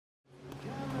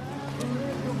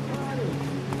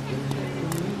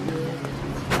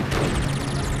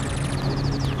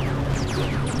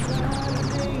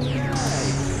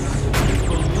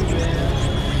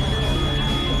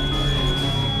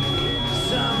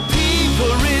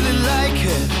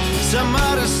Some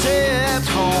others stay at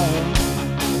home,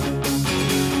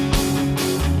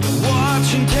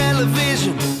 watching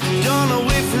television, don't know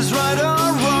if it's right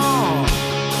or wrong.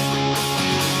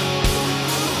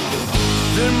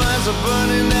 Their minds are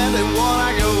burning and they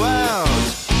wanna go out.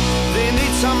 They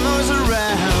need some noise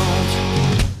around.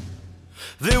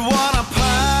 They wanna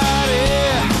party,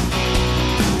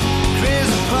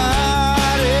 crazy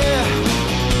party,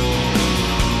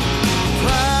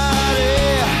 party,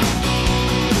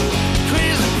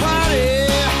 crazy party.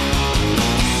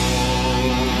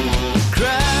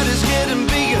 Crowd is getting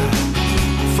bigger,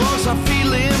 folks are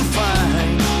feeling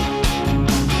fine.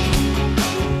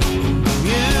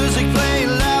 Music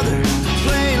playing louder,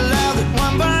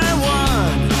 one by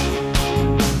one.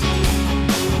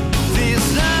 This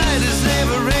night is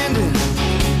never ending,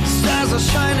 stars are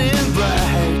shining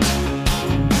bright.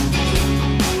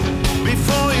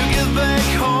 Before you get back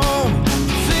home,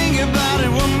 think about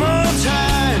it one more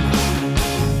time.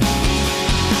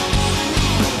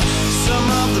 Some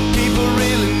of the people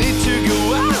really need to go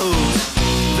out.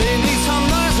 They need some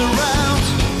noise around.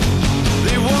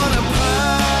 They wanna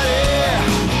party,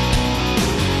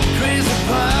 crazy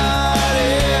party.